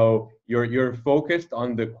 So you're focused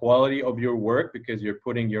on the quality of your work because you're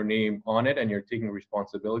putting your name on it and you're taking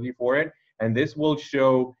responsibility for it. And this will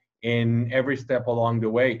show in every step along the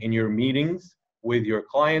way. In your meetings with your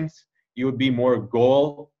clients, you would be more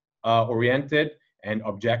goal oriented and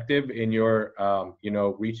objective in your you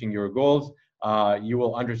know, reaching your goals. You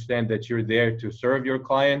will understand that you're there to serve your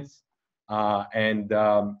clients.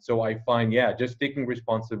 So I find, yeah, just taking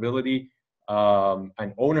responsibility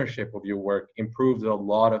and ownership of your work improves a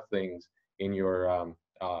lot of things in your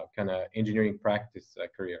kind of engineering practice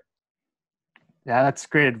career. Yeah, that's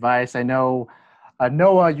great advice. I know,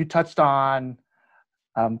 Noah, you touched on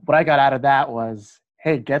what I got out of that was,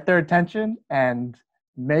 hey, get their attention and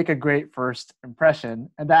make a great first impression.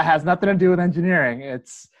 And that has nothing to do with engineering.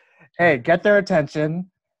 It's, hey, get their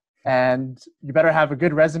attention, and you better have a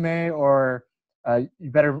good resume, or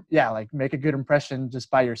you better, yeah, like make a good impression just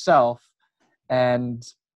by yourself. And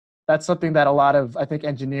that's something that a lot of, I think,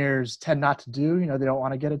 engineers tend not to do. You know, they don't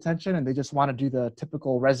want to get attention and they just want to do the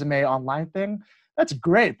typical resume online thing. That's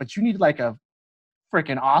great, but you need like a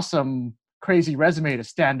freaking awesome, crazy resume to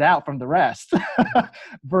stand out from the rest.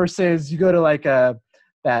 Versus you go to like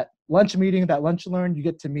that lunch meeting, that lunch and learn, you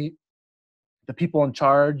get to meet the people in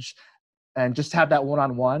charge and just have that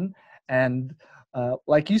one-on-one. And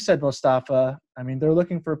like you said, Mustafa, I mean, they're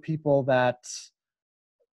looking for people that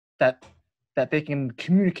they can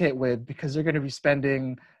communicate with, because they're going to be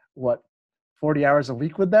spending 40 hours a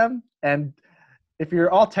week with them. And if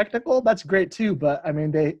you're all technical, that's great too. But I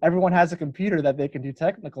mean, everyone has a computer that they can do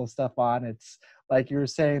technical stuff on. It's like you were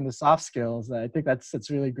saying, the soft skills. I think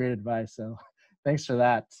that's really great advice. So thanks for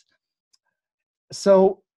that.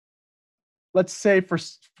 So let's say for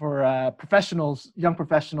professionals, young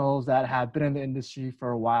professionals that have been in the industry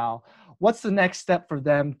for a while, what's the next step for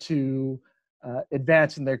them to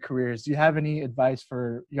advance in their careers? Do you have any advice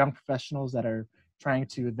for young professionals that are trying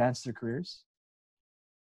to advance their careers?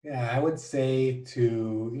 Yeah, I would say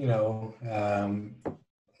to,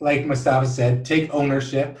 like Mustafa said, take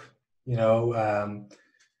ownership, you know,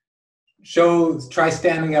 try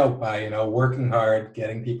standing out by, working hard,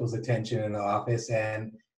 getting people's attention in the office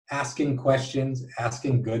and asking questions,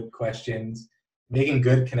 asking good questions, making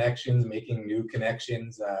good connections, making new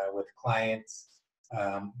connections with clients.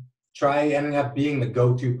 Try ending up being the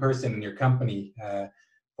go-to person in your company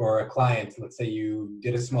for a client. Let's say you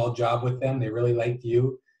did a small job with them, they really liked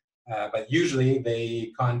you, but usually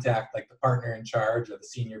they contact like the partner in charge or the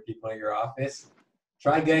senior people at your office.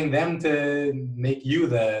 Try getting them to make you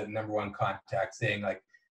the number one contact, saying like,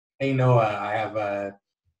 hey, Noah, I have a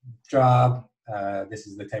job. This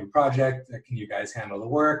is the type of project. Can you guys handle the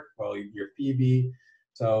work? Well, you're Phoebe.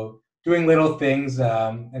 So doing little things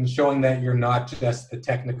and showing that you're not just the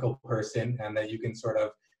technical person and that you can sort of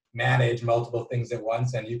manage multiple things at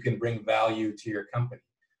once and you can bring value to your company.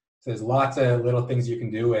 So there's lots of little things you can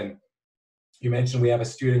do. And you mentioned we have a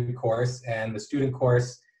student course, and the student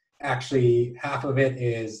course, actually half of it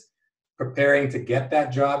is preparing to get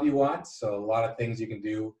that job you want. So a lot of things you can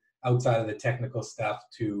do outside of the technical stuff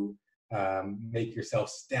to make yourself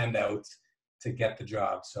stand out to get the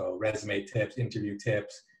job. So resume tips, interview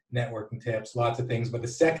tips, networking tips, lots of things. But the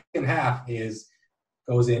second half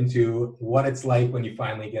goes into what it's like when you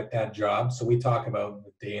finally get that job. So we talk about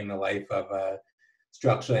the day in the life of a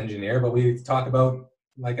structural engineer, but we talk about,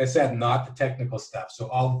 like I said, not the technical stuff. So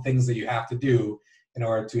all the things that you have to do in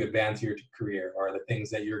order to advance your career, or the things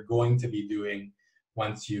that you're going to be doing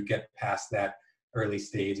once you get past that early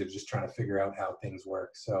stage of just trying to figure out how things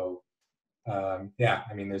work. So yeah,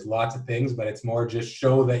 I mean, there's lots of things, but it's more just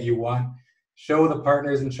show the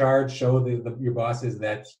partners in charge, show your bosses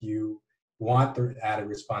that you want the added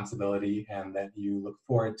responsibility and that you look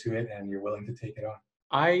forward to it and you're willing to take it on.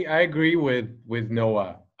 I agree with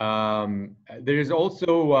Noah. There's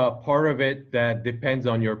also a part of it that depends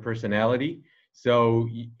on your personality. So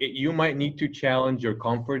you might need to challenge your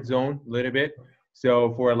comfort zone a little bit.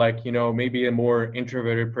 So for like, maybe a more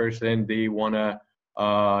introverted person, they want to,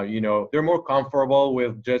 they're more comfortable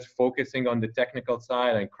with just focusing on the technical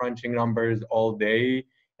side and crunching numbers all day.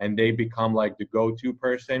 And they become like the go-to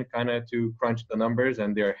person kind of to crunch the numbers,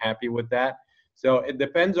 and they're happy with that. So it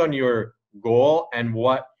depends on your goal and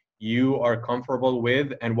what you are comfortable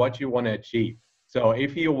with and what you want to achieve. So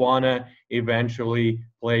if you want to eventually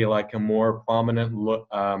play like a more prominent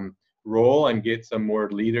role and get some more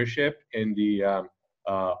leadership in the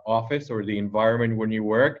office or the environment when you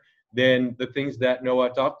work, then the things that Noah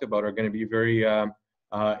talked about are going to be very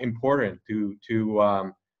important to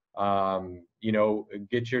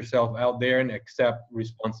get yourself out there and accept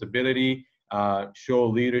responsibility, show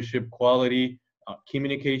leadership quality.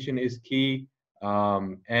 Communication is key.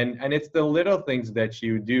 And it's the little things that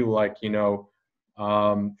you do, like,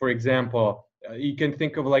 for example, you can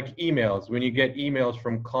think of like emails. When you get emails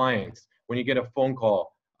from clients, when you get a phone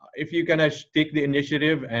call, if you're gonna take the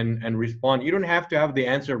initiative and respond, you don't have to have the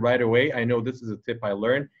answer right away. I know this is a tip I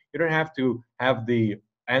learned. You don't have to have the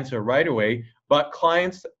answer right away, but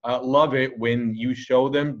clients love it when you show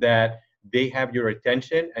them that they have your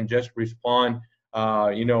attention and just respond,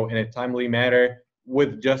 in a timely manner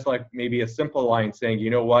with just like maybe a simple line saying,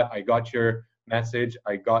 you know what, I got your message,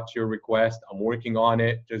 I got your request, I'm working on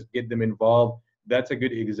it, just get them involved. That's a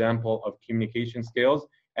good example of communication skills.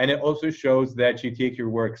 And it also shows that you take your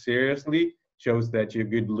work seriously, shows that you're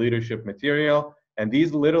good leadership material. And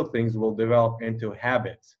these little things will develop into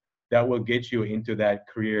habits that will get you into that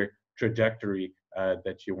career trajectory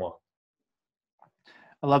that you want.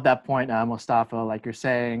 I love that point, Mustafa. Like you're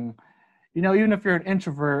saying, even if you're an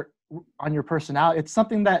introvert on your personality, it's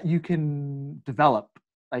something that you can develop.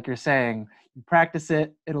 Like you're saying, you practice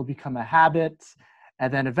it, it'll become a habit.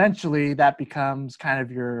 And then eventually that becomes kind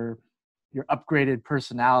of your upgraded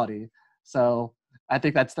personality. So I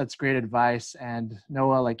think that's great advice. And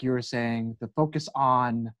Noah, like you were saying, the focus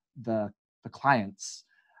on the clients.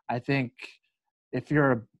 I think if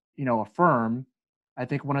you're a firm, I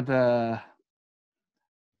think one of the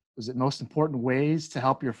most important ways to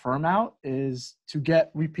help your firm out is to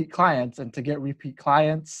get repeat clients. And to get repeat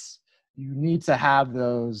clients, you need to have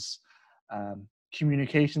those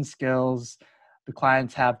communication skills. The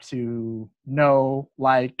clients have to know,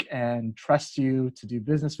 like, and trust you to do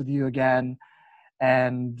business with you again.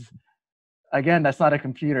 And again, that's not a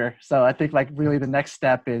computer. So I think like really the next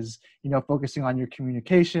step is, focusing on your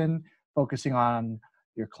communication, focusing on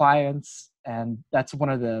your clients, and that's one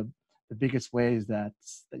of the biggest ways that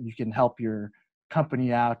you can help your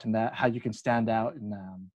company out, and that how you can stand out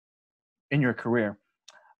in your career.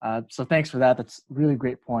 So thanks for that. That's really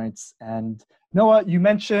great points. And Noah, you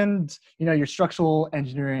mentioned, your structural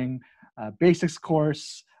engineering basics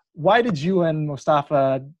course. Why did you and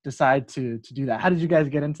Mustafa decide to do that? How did you guys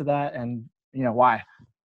get into that, and why?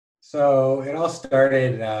 So it all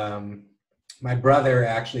started, my brother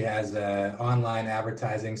actually has an online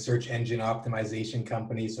advertising search engine optimization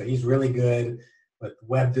company. So he's really good with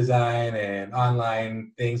web design and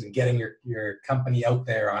online things and getting your company out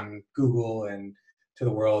there on Google and to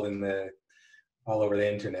the world and all over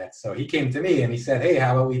the internet. So he came to me and he said, hey,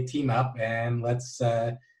 how about we team up and let's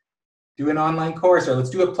do an online course, or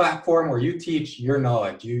let's do a platform where you teach your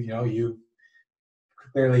knowledge. You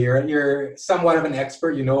clearly you're somewhat of an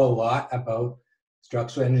expert. You know a lot about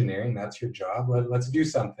structural engineering. That's your job. Let's do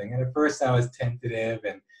something. And at first I was tentative,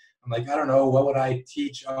 and I'm like, I don't know, what would I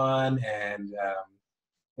teach on, and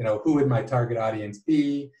who would my target audience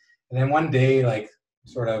be? And then one day,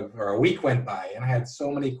 or a week went by, and I had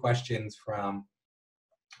so many questions from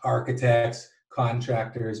architects,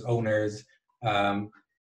 contractors, owners.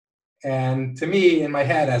 And to me, in my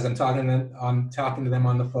head, as I'm talking to them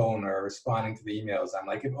on the phone or responding to the emails, I'm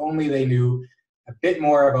like, if only they knew a bit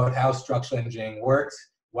more about how structural engineering works,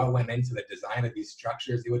 what went into the design of these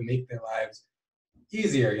structures, it would make their lives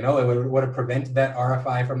easier. It would have prevented that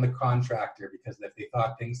RFI from the contractor, because if they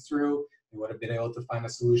thought things through, they would have been able to find a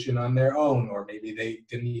solution on their own, or maybe they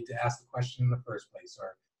didn't need to ask the question in the first place.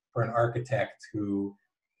 Or for an architect who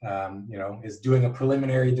is doing a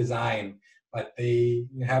preliminary design, but they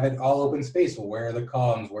have it all open space. Well, where are the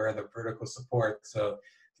columns? Where are the vertical supports? So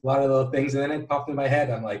a lot of little things. And then it popped in my head.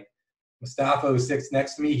 I'm like, Mustafa, who sits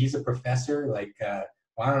next to me, he's a professor.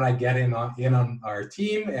 Why don't I get in on our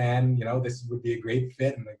team? And, this would be a great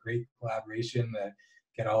fit and a great collaboration to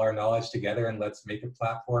get all our knowledge together, and let's make a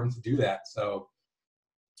platform to do that. So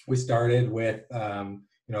we started with,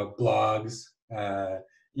 blogs,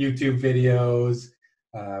 YouTube videos.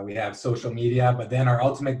 We have social media, but then our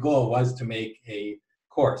ultimate goal was to make a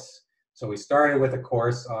course. So we started with a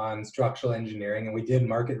course on structural engineering, and we did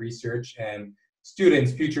market research, and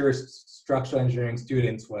students, future structural engineering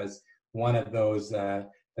students, was one of those, the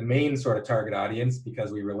main sort of target audience,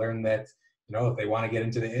 because we learned that, if they want to get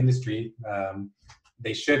into the industry,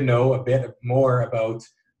 they should know a bit more about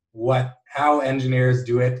how engineers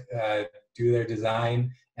do their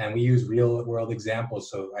design. And we use real world examples.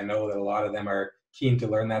 So I know that a lot of them are keen to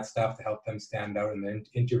learn that stuff to help them stand out in the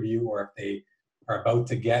interview, or if they are about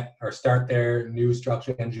to get or start their new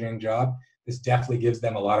structural engineering job. This definitely gives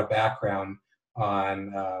them a lot of background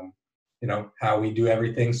on how we do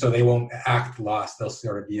everything, so they won't act lost. They'll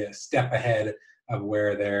sort of be a step ahead of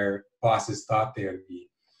where their bosses thought they would be.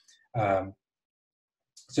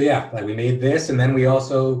 So yeah, we made this, and then we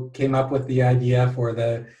also came up with the idea for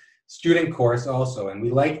the student course also. And we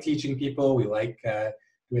like teaching people. We like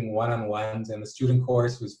doing one-on-ones, and the student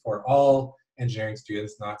course was for all engineering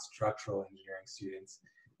students, not structural engineering students.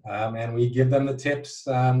 And we give them the tips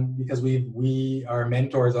because we are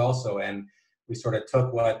mentors also, and we sort of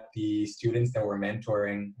took what the students that were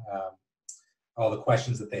mentoring, all the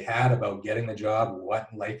questions that they had about getting the job, what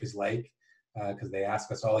life is like, because they ask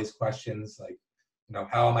us all these questions like,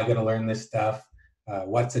 how am I going to learn this stuff?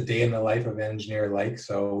 What's a day in the life of an engineer like?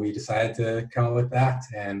 So we decided to come up with that,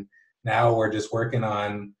 and now we're just working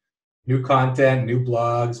on new content, new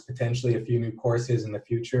blogs, potentially a few new courses in the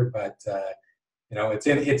future. But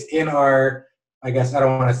it's in our, I guess I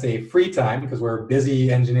don't want to say free time, because we're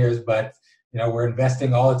busy engineers, but we're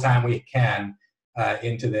investing all the time we can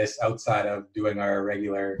into this outside of doing our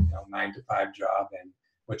regular 9-to-5 job, and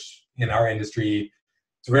which in our industry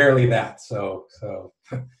it's rarely that. So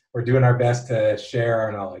we're doing our best to share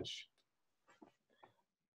our knowledge.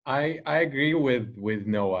 I agree with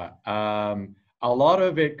Noah. A lot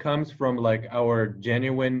of it comes from our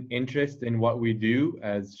genuine interest in what we do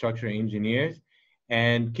as structural engineers,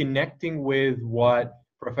 and connecting with what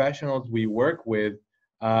professionals we work with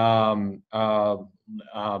want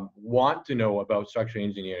to know about structural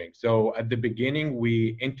engineering. So at the beginning,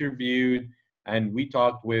 we interviewed and we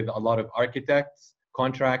talked with a lot of architects,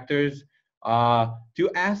 contractors, to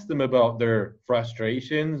ask them about their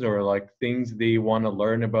frustrations or things they want to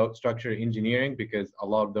learn about structural engineering, because a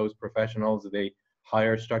lot of those professionals, they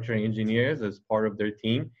hire structural engineers as part of their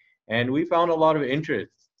team, and we found a lot of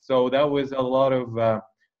interest. So that was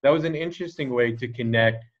an interesting way to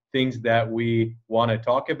connect things that we want to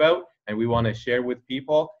talk about and we want to share with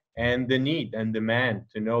people, and the need and demand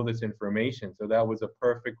to know this information. So that was a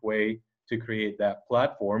perfect way to create that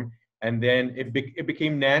platform. And then it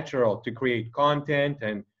became natural to create content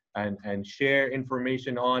and share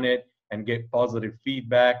information on it and get positive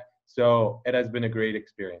feedback. So it has been a great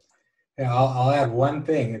experience. Yeah, I'll add one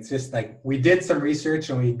thing. It's just like we did some research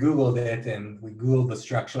and we Googled it, and we Googled the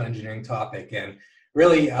structural engineering topic. And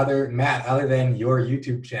really, other than your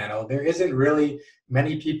YouTube channel, there isn't really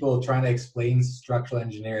many people trying to explain structural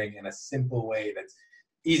engineering in a simple way that's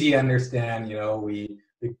easy to understand. You know, we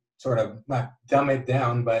sort of not dumb it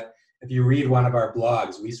down, but if you read one of our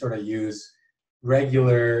blogs, we sort of use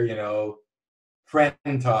regular, you know, friend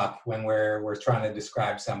talk when we're trying to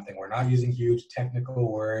describe something. We're not using huge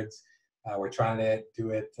technical words. We're trying to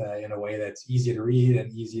do it in a way that's easy to read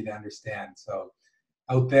and easy to understand. So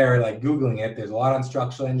out there, like Googling it, there's a lot on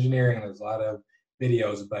structural engineering, there's a lot of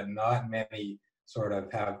videos, but not many sort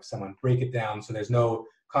of have someone break it down. So there's no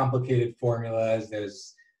complicated formulas.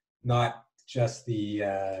 There's not just the,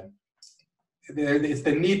 it's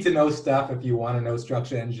the need to know stuff if you want to know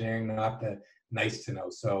structural engineering, not the nice to know.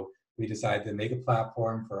 So we decided to make a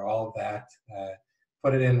platform for all of that,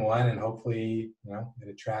 put it in one, and hopefully, you know, it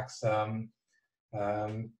attracts some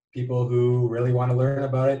people who really want to learn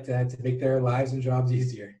about it to make their lives and jobs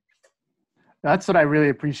easier. That's what I really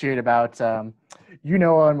appreciate about you,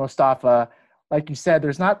 Noah, and Mustafa. Like you said,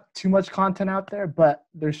 there's not too much content out there, but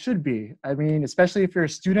there should be. I mean, especially if you're a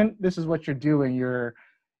student, this is what you're doing. You're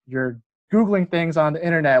Googling things on the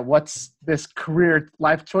internet. What's this career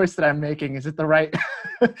life choice that I'm making? Is it the right,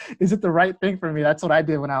 is it the right thing for me? That's what I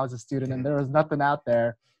did when I was a student, and there was nothing out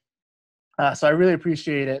there. So I really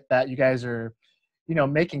appreciate it that you guys are, you know,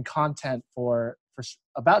 making content for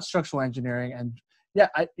about structural engineering. And yeah,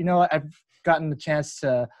 I've gotten the chance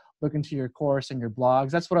to look into your course and your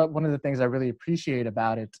blogs. That's one of the things I really appreciate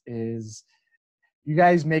about it is you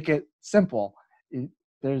guys make it simple.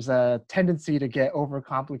 There's a tendency to get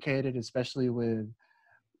overcomplicated, especially with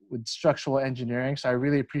structural engineering. So I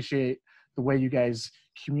really appreciate the way you guys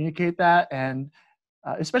communicate that. And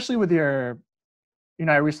especially with your, you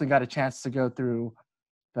know, I recently got a chance to go through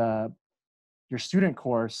your student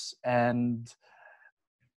course, and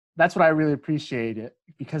that's what I really appreciate it,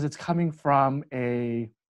 because it's coming from a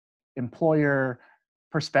employer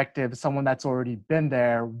perspective, someone that's already been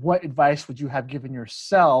there. What advice would you have given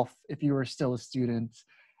yourself if you were still a student?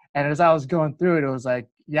 And as I was going through it, it was like,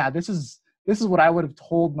 yeah, this is what I would have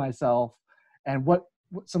told myself, and what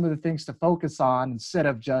some of the things to focus on instead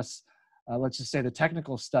of just let's just say the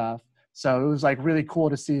technical stuff. So it was like really cool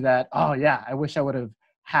to see that, oh yeah, I wish I would have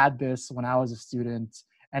had this when I was a student.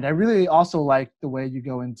 And I really also like the way you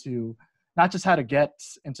go into not just how to get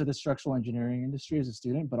into the structural engineering industry as a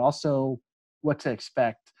student, but also what to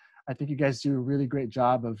expect. I think you guys do a really great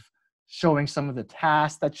job of showing some of the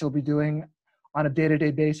tasks that you'll be doing on a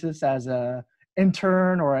day-to-day basis as a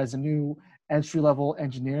intern or as a new entry-level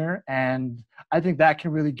engineer. And I think that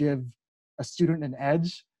can really give a student an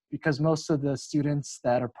edge, because most of the students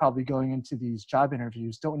that are probably going into these job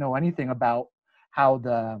interviews don't know anything about how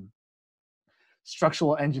the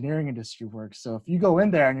structural engineering industry works. So if you go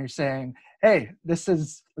in there and you're saying, hey, this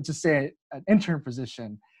is, let's just say, an intern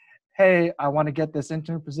position. Hey, I want to get this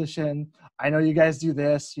intern position. I know you guys do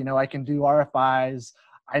this. You know, I can do RFIs.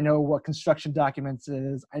 I know what construction documents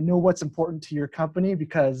is. I know what's important to your company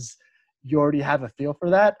because you already have a feel for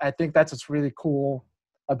that. I think that's what's really cool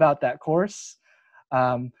about that course.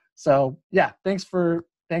 So yeah, thanks for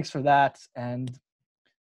that. And,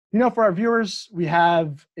 you know, for our viewers, we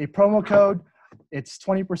have a promo code. It's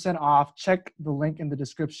 20% off. Check the link in the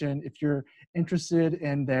description if you're interested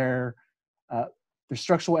in their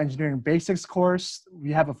structural engineering basics course.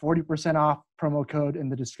 We have a 40% off promo code in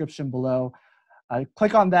the description below.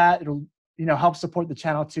 Click on that. It'll, you know, help support the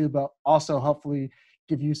channel too, but also hopefully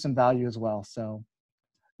give you some value as well. So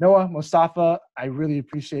Noah, Mustafa, I really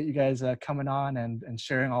appreciate you guys coming on and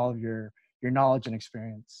sharing all of your knowledge and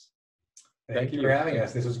experience. Thank you for having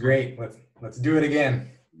us. This was great. Let's do it again.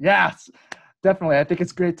 Yes, definitely. I think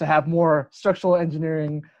it's great to have more structural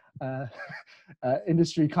engineering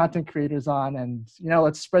industry content creators on, and, you know,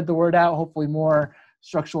 let's spread the word out. Hopefully more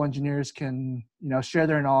structural engineers can, you know, share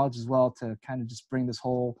their knowledge as well to kind of just bring this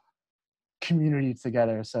whole community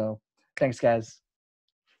together. So thanks, guys.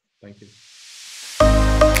 Thank you.